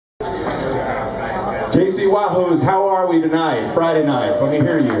JC Wahoos, how are we tonight? Friday night, let me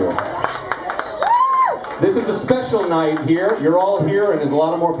hear you. This is a special night here. You're all here, and there's a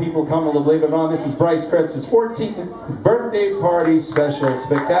lot of more people coming, believe it or not. This is Bryce Kretz's 14th birthday party special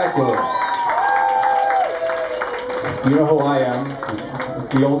spectacular. You know who I am,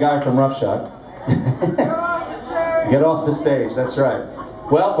 the old guy from Rough Shot. Get off the stage, that's right.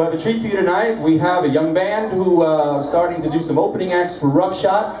 Well, we have a treat for you tonight. We have a young band who is starting to do some opening acts for Rough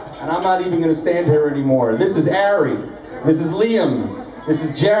Shot, and I'm not even going to stand here anymore. This is Ari, this is Liam, this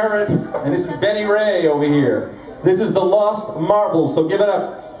is Jared, and this is Benny Ray over here. This is the Lost Marbles, so give it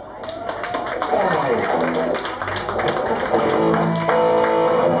up.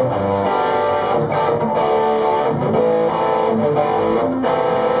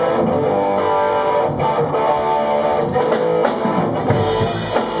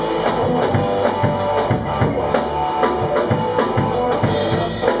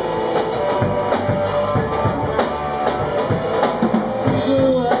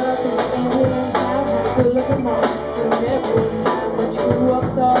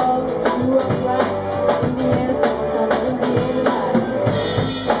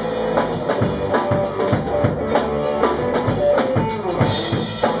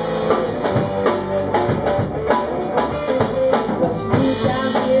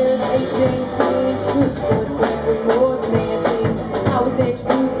 More than 18, I was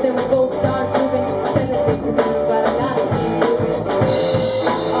introduced and was